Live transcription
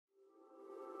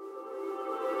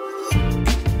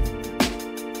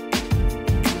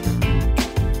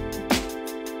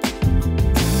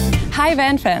Hi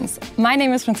van fans, my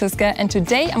name is Franziska and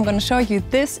today I'm going to show you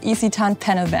this eCitan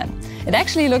panel van. It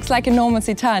actually looks like a normal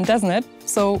Citan, doesn't it?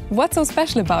 So what's so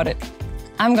special about it?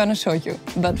 I'm going to show you.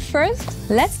 But first,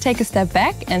 let's take a step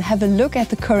back and have a look at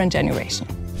the current generation.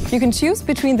 You can choose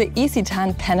between the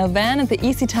eCitan panel van and the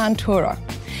eCitan Tourer.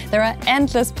 There are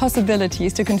endless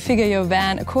possibilities to configure your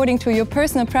van according to your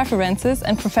personal preferences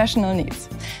and professional needs.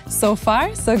 So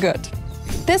far, so good.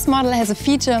 This model has a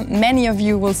feature many of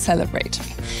you will celebrate.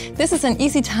 This is an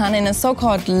eCitan in a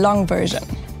so-called long version.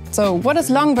 So what does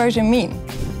long version mean?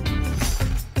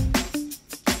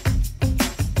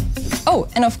 Oh,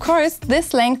 and of course,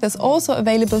 this length is also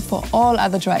available for all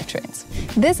other drivetrains.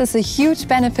 This is a huge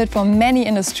benefit for many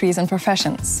industries and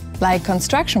professions, like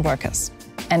construction workers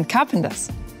and carpenters.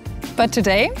 But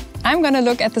today, I'm going to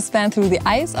look at this van through the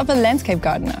eyes of a landscape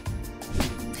gardener.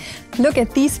 Look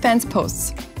at these fence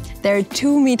posts. They're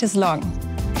 2 meters long.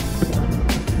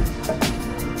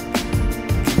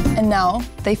 And now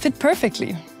they fit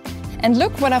perfectly. And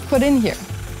look what I've put in here.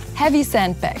 Heavy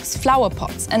sandbags, flower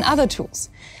pots and other tools.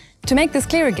 To make this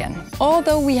clear again,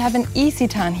 although we have an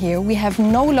eCitan here, we have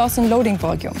no loss in loading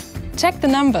volume. Check the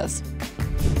numbers.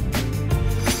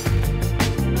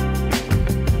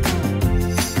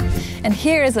 And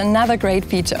here is another great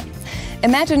feature.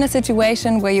 Imagine a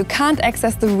situation where you can't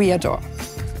access the rear door.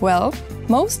 Well,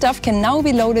 most stuff can now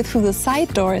be loaded through the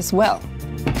side door as well.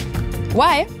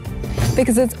 Why?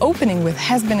 Because its opening width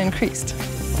has been increased.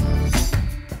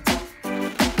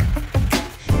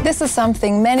 This is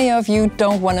something many of you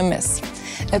don't want to miss,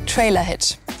 a trailer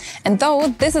hitch. And though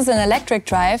this is an electric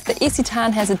drive, the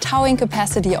eCitan has a towing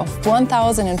capacity of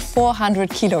 1,400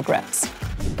 kilograms.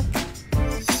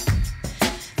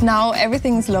 Now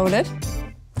everything is loaded,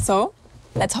 so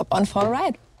let's hop on for a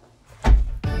ride.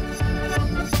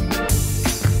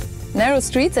 Narrow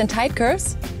streets and tight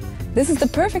curves? This is the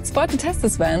perfect spot to test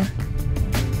this van.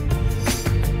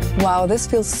 Wow, this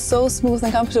feels so smooth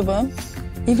and comfortable,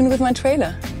 even with my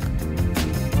trailer.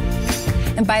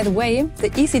 And by the way, the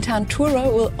eCitan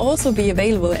Tourer will also be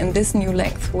available in this new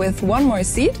length, with one more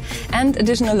seat and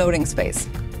additional loading space.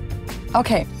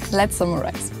 Okay, let's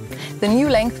summarize. The new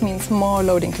length means more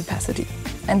loading capacity.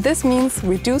 And this means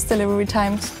reduced delivery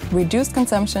times, reduced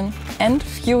consumption and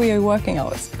fewer working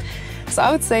hours. So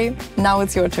I would say, now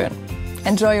it's your turn.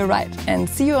 Enjoy your ride and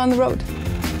see you on the road.